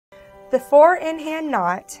The 4-in-hand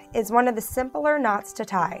knot is one of the simpler knots to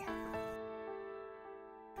tie.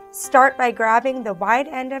 Start by grabbing the wide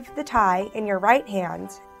end of the tie in your right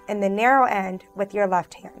hand and the narrow end with your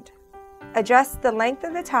left hand. Adjust the length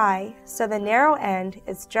of the tie so the narrow end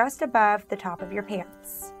is just above the top of your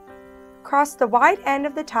pants. Cross the wide end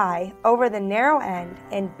of the tie over the narrow end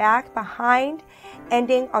and back behind,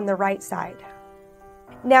 ending on the right side.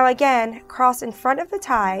 Now again, cross in front of the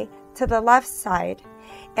tie to the left side,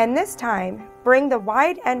 and this time bring the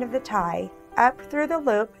wide end of the tie up through the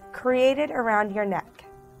loop created around your neck.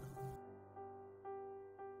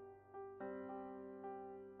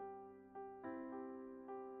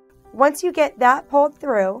 Once you get that pulled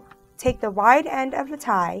through, take the wide end of the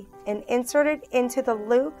tie and insert it into the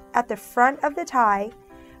loop at the front of the tie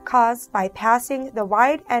caused by passing the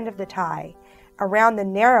wide end of the tie around the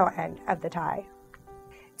narrow end of the tie.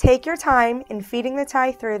 Take your time in feeding the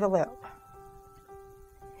tie through the loop.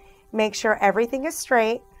 Make sure everything is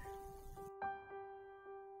straight.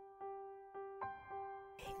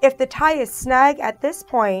 If the tie is snug at this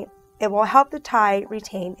point, it will help the tie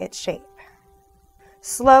retain its shape.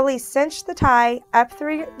 Slowly cinch the tie up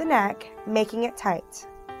through the neck, making it tight.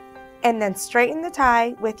 And then straighten the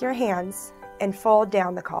tie with your hands and fold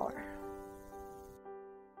down the collar.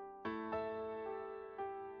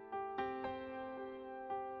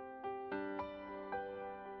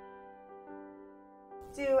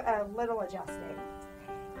 Do a little adjusting,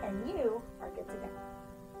 and you are good to go.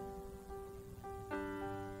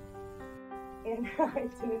 And I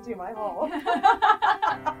didn't do my hole.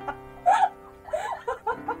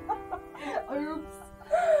 Oops.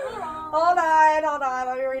 Hold on,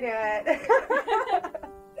 let me redo it.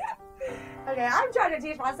 Okay, I'm trying to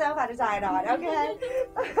teach myself how to tie a knot, okay?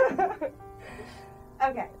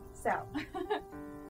 Okay, so